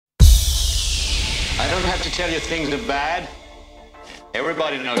I don't have to tell you things are bad.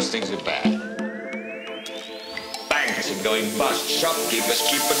 Everybody knows things are bad. Banks are going bust. Shopkeepers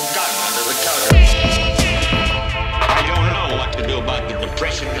keep a gun under the counter. I don't know what to do about the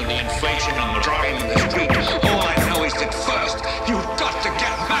depression and the inflation and the crime in the street. All I know is that first, you've got to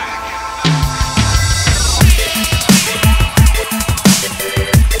get back.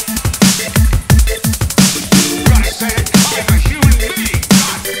 Gotta say it, I'm a human being.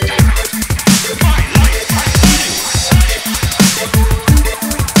 God damn it. My life has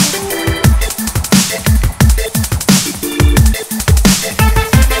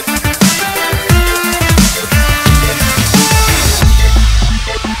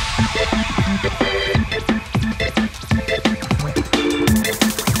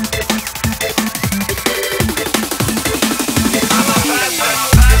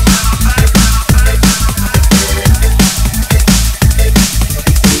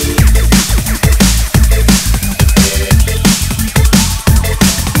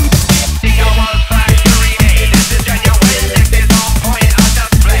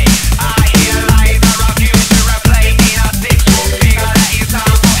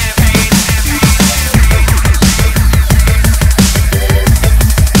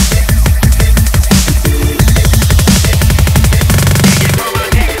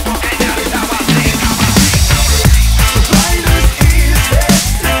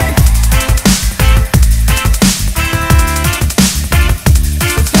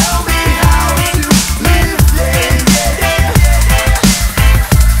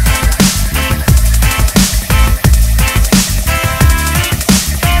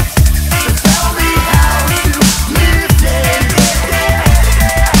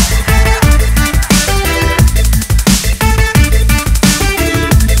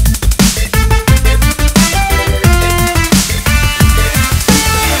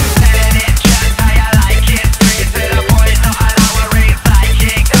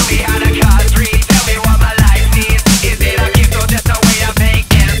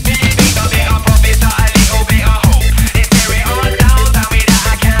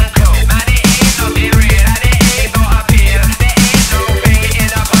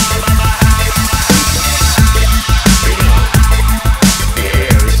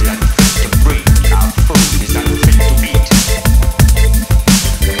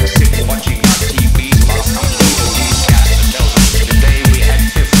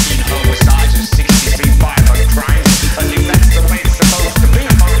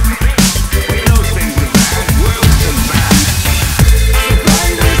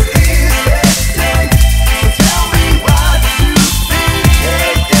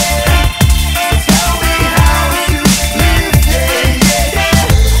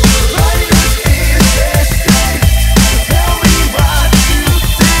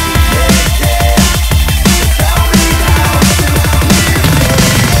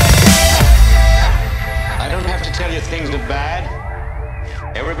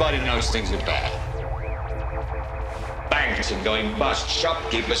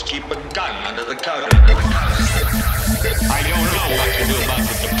Shopkeepers keep a gun under the counter. I don't know what to do about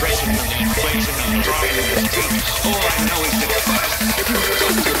the depression and the inflation and the crime in the street. All I know is that first, you've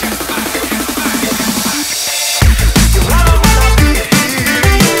got to get back.